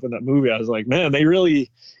Gandalf in that movie. I was like, man, they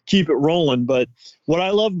really keep it rolling. But what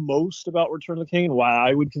I love most about Return of the King and why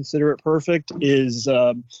I would consider it perfect is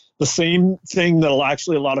the same thing that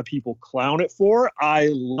actually a lot of people clown it for.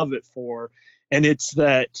 I love it for, and it's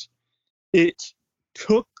that it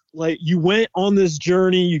took, like, you went on this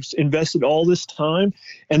journey, you invested all this time,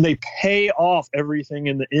 and they pay off everything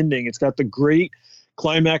in the ending. It's got the great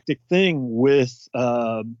climactic thing with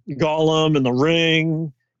Gollum and the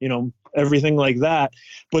ring, everything like that.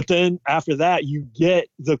 But then after that, you get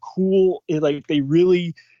the cool, they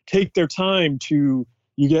really take their time to,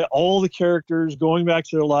 you get all the characters going back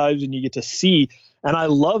to their lives, and you get to see. And I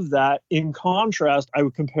love that. In contrast, I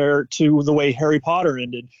would compare it to the way Harry Potter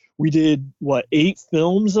ended. We did, 8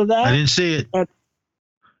 films of that? I didn't see it.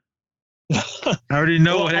 I already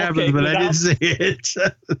know what happened, but I didn't see it.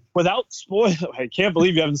 Without spoil, I can't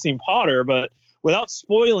believe you haven't seen Potter, but without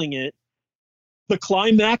spoiling it, the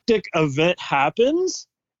climactic event happens,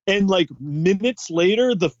 and like minutes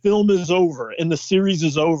later, the film is over and the series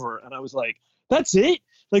is over. And I was like, that's it?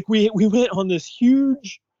 Like we went on this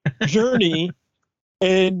huge journey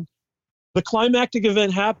and the climactic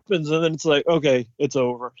event happens, and then it's like, okay, it's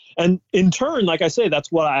over. And in turn, like I say,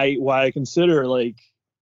 that's why I consider, like,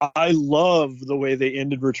 I love the way they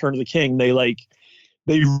ended Return of the King. They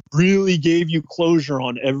really gave you closure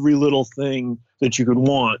on every little thing that you could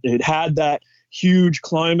want. It had that huge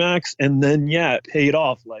climax, and then it paid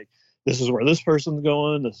off. Like, this is where this person's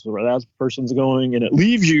going, this is where that person's going, and it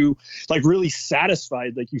leaves you like really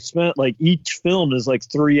satisfied. Like, you spent, like, each film is like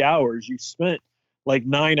 3 hours. You spent like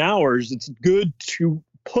 9 hours. It's good to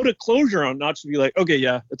put a closure on, not to be like, okay,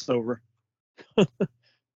 yeah, it's over.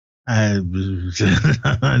 I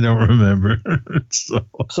don't remember.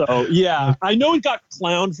 So yeah, I know it got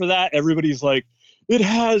clowned for that. Everybody's like, it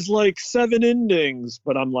has like 7 endings,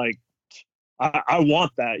 but I'm like, I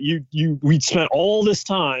want that. We spent all this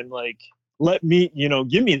time, like, let me,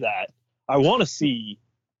 give me that. I want to see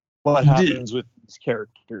what happens with these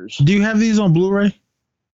characters. Do you have these on Blu-ray?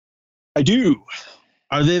 I do.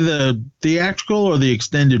 Are they the theatrical or the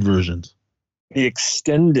extended versions? The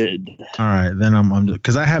extended. All right, then I'm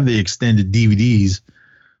because I have the extended DVDs,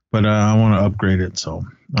 but I want to upgrade it. So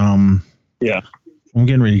yeah. I'm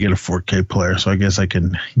getting ready to get a 4K player, so I guess I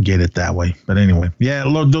can get it that way. But anyway, yeah,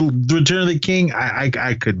 the Return of the King,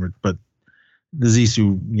 I couldn't, but the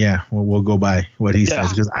Zissou, yeah, we'll go by what he says,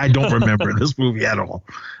 because I don't remember this movie at all.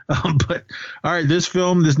 But all right, this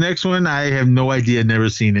next one, I have no idea, never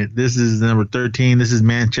seen it. This is number 13. This is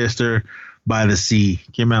Manchester by the Sea.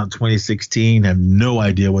 Came out in 2016. I have no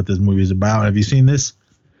idea what this movie is about. Have you seen this?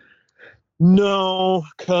 No,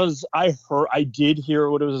 because I did hear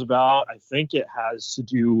what it was about. I think it has to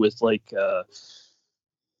do with like a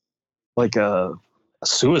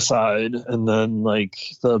suicide, and then like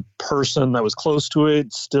the person that was close to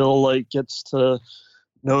it still like gets to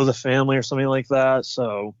know the family or something like that.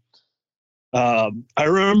 So I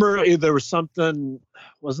remember there was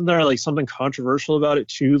wasn't there like something controversial about it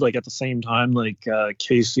too? Like at the same time, like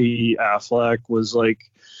Casey Affleck was like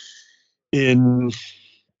in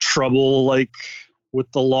trouble like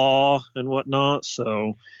with the law and whatnot.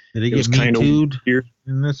 So did he get kind of weird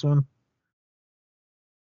in this one?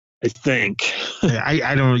 I think.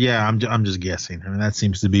 I don't. Yeah, I'm just guessing. I mean, that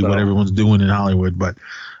seems to be what everyone's doing in Hollywood. But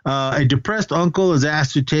a depressed uncle is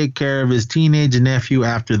asked to take care of his teenage nephew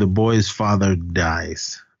after the boy's father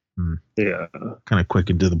dies. Yeah, kind of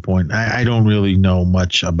quick and to the point. I don't really know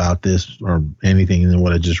much about this or anything than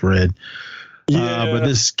what I just read. Yeah, but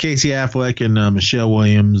this is Casey Affleck and Michelle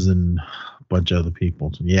Williams and a bunch of other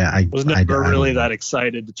people. So, yeah, I was never really that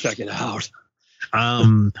excited to check it out.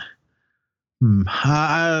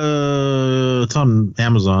 It's on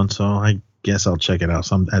Amazon, so I guess I'll check it out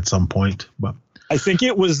at some point. But I think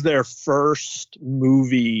it was their first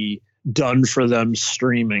movie done for them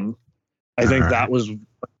streaming. I think that was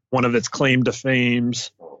one of its claim to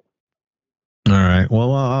fames. All right.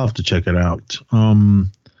 Well, I'll have to check it out.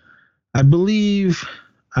 I believe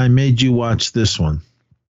I made you watch this one.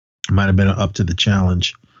 Might have been up to the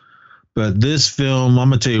challenge. But this film, I'm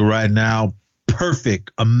going to tell you right now,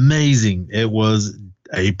 perfect, amazing. It was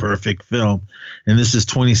a perfect film. And this is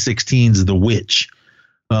 2016's The Witch.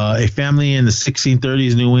 A family in the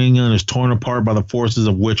 1630s New England is torn apart by the forces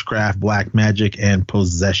of witchcraft, black magic, and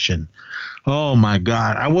possession. Oh my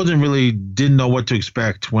God. I didn't know what to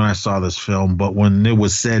expect when I saw this film, but when it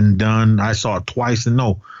was said and done, I saw it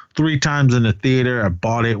three times in the theater. I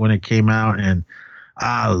bought it when it came out, and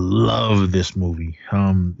I love this movie.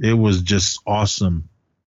 It was just awesome.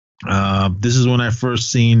 This is when I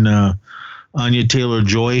first seen Anya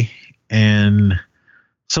Taylor-Joy, and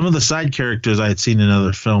some of the side characters I had seen in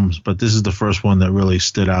other films, but this is the first one that really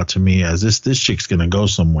stood out to me as this chick's gonna go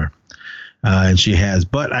somewhere. And she has.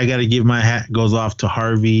 But I got to give my hat goes off to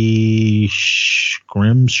Harvey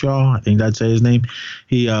Grimshaw. I think that's his name.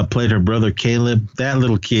 He played her brother Caleb. That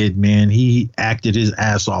little kid, man, he acted his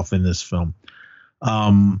ass off in this film.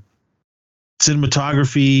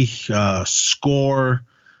 Cinematography, score,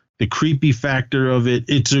 the creepy factor of it.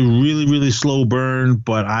 It's a really, really slow burn,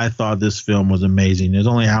 but I thought this film was amazing. It's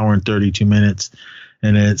only an hour and 32 minutes,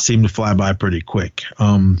 and it seemed to fly by pretty quick.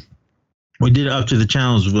 We did up to the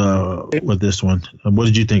challenge with this one. What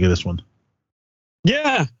did you think of this one?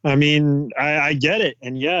 Yeah, I mean, I get it.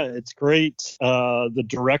 And yeah, it's great. The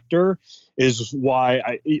director is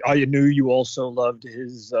why I knew you also loved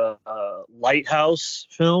his Lighthouse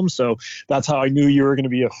film. So that's how I knew you were going to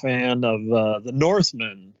be a fan of The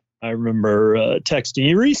Northman. I remember texting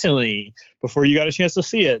you recently before you got a chance to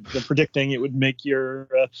see it, predicting it would make your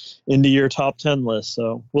into your top 10 list.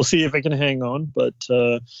 So we'll see if it can hang on. But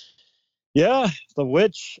yeah, The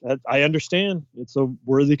Witch, I understand. It's a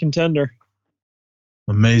worthy contender.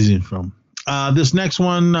 Amazing film. This next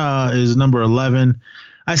one is number 11.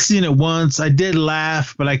 I seen it once. I did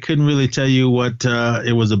laugh, but I couldn't really tell you what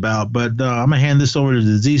it was about. But I'm going to hand this over to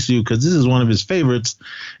Zissou because this is one of his favorites.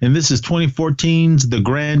 And this is 2014's The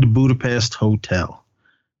Grand Budapest Hotel.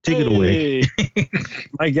 Take it away.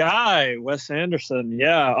 My guy, Wes Anderson.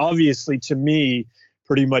 Yeah, obviously to me,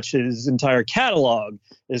 pretty much his entire catalog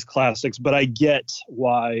is classics, but I get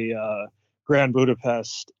why Grand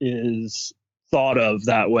Budapest is thought of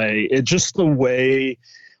that way. It's just the way,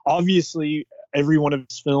 obviously, every one of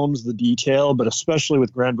his films, the detail, but especially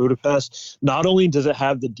with Grand Budapest, not only does it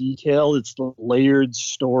have the detail, it's the layered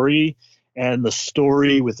story and the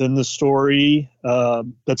story within the story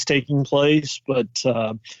that's taking place, but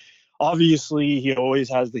obviously, he always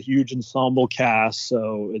has the huge ensemble cast,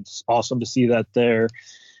 so it's awesome to see that there.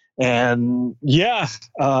 And yeah,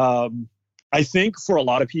 I think for a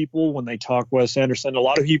lot of people, when they talk Wes Anderson, a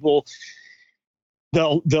lot of people,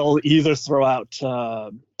 they'll either throw out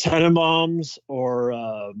Tenenbaums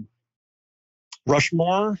or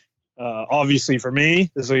Rushmore. Obviously, for me,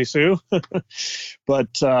 is Zissou.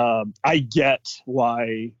 But I get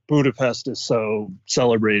why Budapest is so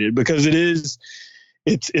celebrated because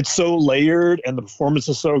it's so layered and the performance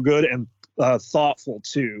is so good and thoughtful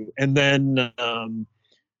too. And then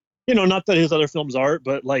not that his other films aren't,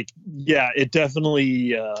 but it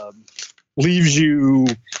definitely leaves you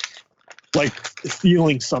like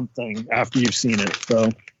feeling something after you've seen it. So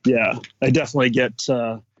yeah, I definitely get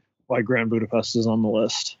why Grand Budapest is on the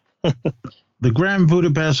list. The Grand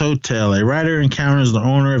Budapest Hotel. A writer encounters the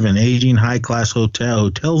owner of an aging high-class hotel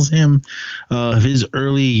who tells him of his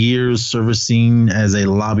early years servicing as a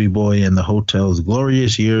lobby boy and the hotel's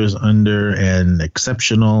glorious years under an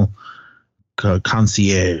exceptional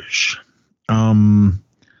concierge.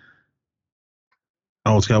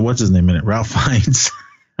 It's got what's his name in it? Ralph Fiennes.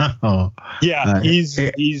 Yeah, he's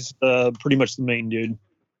pretty much the main dude.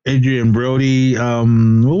 Adrian Brody.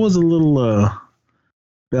 What was the little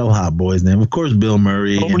bellhop boy's name? Of course, Bill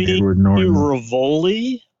Murray and Edward Norton.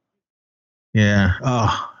 Rivoli. Yeah.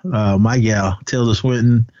 My gal, Tilda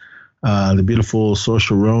Swinton, the beautiful Saoirse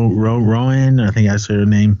Ronan. I think I said her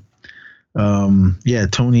name. Yeah,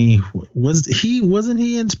 Tony. Wasn't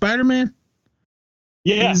he in Spider-Man?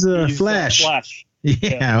 Yeah, he's Flash. Flash.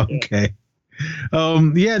 Yeah. Okay.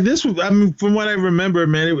 Yeah, this was, I mean, from what I remember,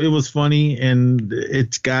 man, it was funny, and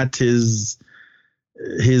it's got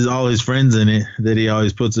all his friends in it that he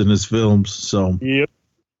always puts in his films. So yep.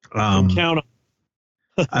 Count them.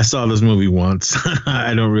 I saw this movie once.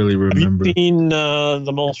 I don't really remember. Have you seen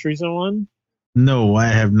the most recent one? No, I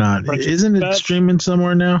have not. Isn't it streaming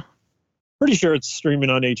somewhere now? Pretty sure it's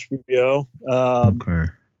streaming on HBO.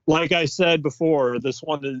 Okay. like I said before, this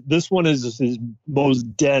one is his most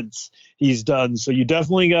dense he's done. So you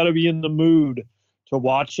definitely got to be in the mood to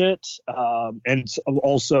watch it. And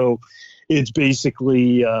also, it's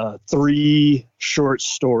basically 3 short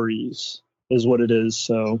stories is what it is.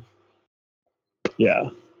 So, yeah.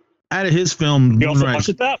 Out of his film, You also watch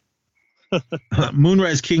it that?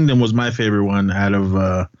 Moonrise Kingdom was my favorite one out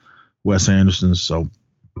of Wes Anderson. So,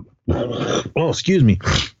 excuse me,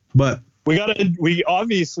 but we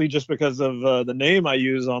obviously, just because of the name I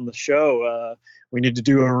use on the show, we need to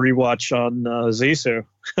do a rewatch on Zissou.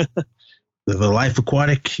 The Life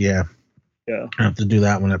Aquatic, yeah. I have to do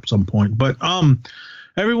that one at some point. But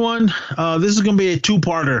everyone, this is gonna be a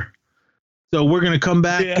 2-parter. So we're gonna come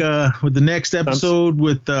back with the next episode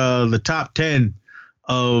with the top 10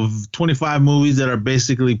 of 25 movies that are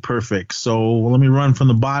basically perfect. So let me run from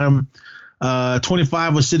the bottom.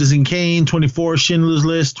 25 was Citizen Kane, 24 Schindler's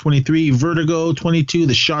List, 23 Vertigo, 22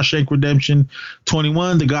 The Shawshank Redemption,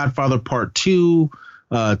 21 The Godfather Part 2,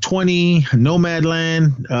 20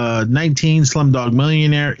 Nomadland, 19 Slumdog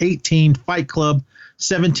Millionaire, 18 Fight Club,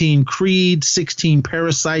 17 Creed, 16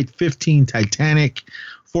 Parasite, 15 Titanic,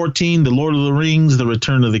 14 The Lord of the Rings, The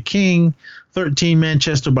Return of the King, 13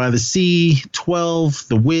 Manchester by the Sea, 12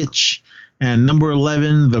 The Witch, and number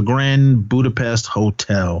 11 The Grand Budapest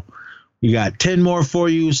Hotel. We got 10 more for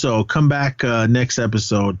you, so come back next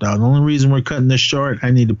episode. The only reason we're cutting this short,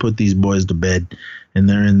 I need to put these boys to bed, and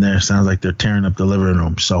they're in there. Sounds like they're tearing up the living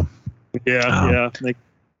room. So yeah.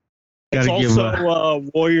 It's also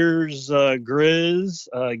Warriors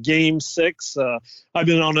Grizz Game 6. I've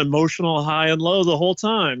been on emotional high and low the whole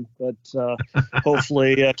time, but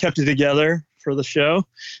hopefully kept it together for the show.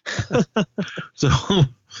 So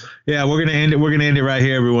yeah, we're gonna end it. We're gonna end it right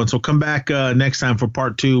here, everyone. So come back next time for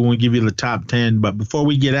part 2 when we give you the top 10. But before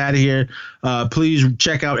we get out of here, please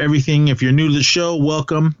check out everything. If you're new to the show,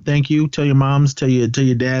 welcome. Thank you. Tell your moms, tell your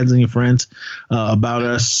dads and your friends about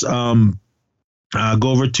us. Go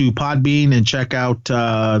over to Podbean and check out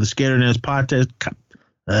the Skaterness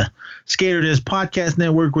Podcast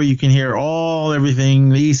Network, where you can hear everything,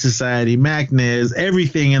 the East Society, MacNez,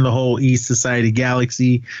 everything in the whole East Society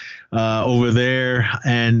galaxy over there.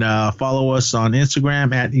 And follow us on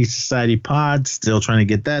Instagram at East Society Pod. Still trying to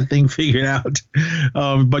get that thing figured out.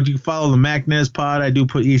 But you can follow the MacNez Pod. I do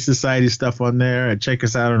put East Society stuff on there. And check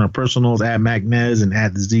us out on our personals at MacNez and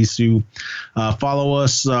at the Zissou. Follow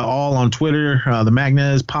us all on Twitter, the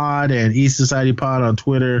MacNez Pod and East Society Pod on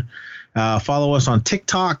Twitter. Follow us on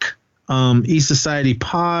TikTok, East Society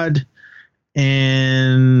Pod,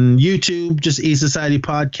 and YouTube, just East Society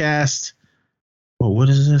Podcast. Well, what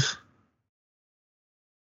is this?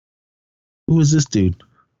 Who is this dude?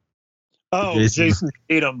 Oh, Jason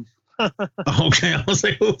Tatum. Okay, I was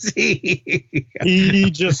like, who's he?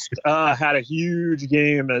 He just had a huge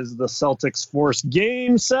game as the Celtics forced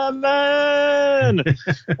Game 7,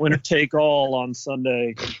 winner take all on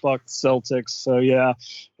Sunday. Bucks Celtics. So yeah,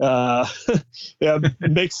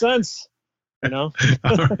 makes sense. You know.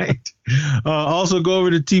 All right. Also, go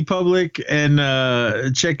over to TeePublic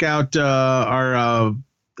and check out our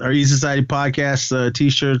East Society Podcast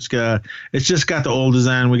T-shirts. It's just got the old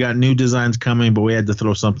design. We got new designs coming, but we had to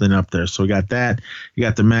throw something up there. So we got that. You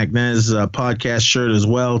got the MacNez Podcast shirt as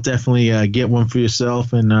well. Definitely get one for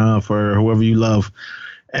yourself and for whoever you love.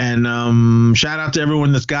 And shout out to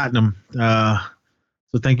everyone that's gotten them.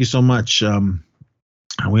 So thank you so much.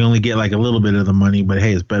 We only get like a little bit of the money, but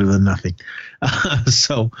hey, it's better than nothing.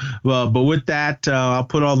 But with that, I'll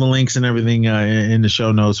put all the links and everything in the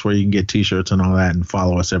show notes where you can get T-shirts and all that, and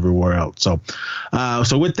follow us everywhere else. So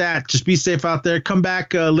with that, just be safe out there. Come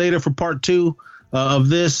back later for part 2 of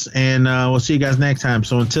this, and we'll see you guys next time.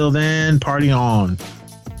 So until then, party on.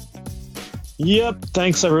 Yep.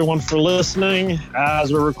 Thanks everyone for listening.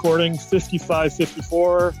 As we're recording,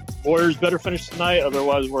 55-54. Warriors better finish tonight,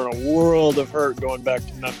 otherwise we're in a world of hurt going back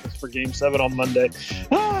to Memphis for Game 7 on Monday.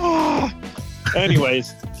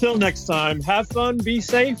 Anyways, till next time, have fun, be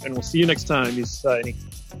safe, and we'll see you next time, East Society.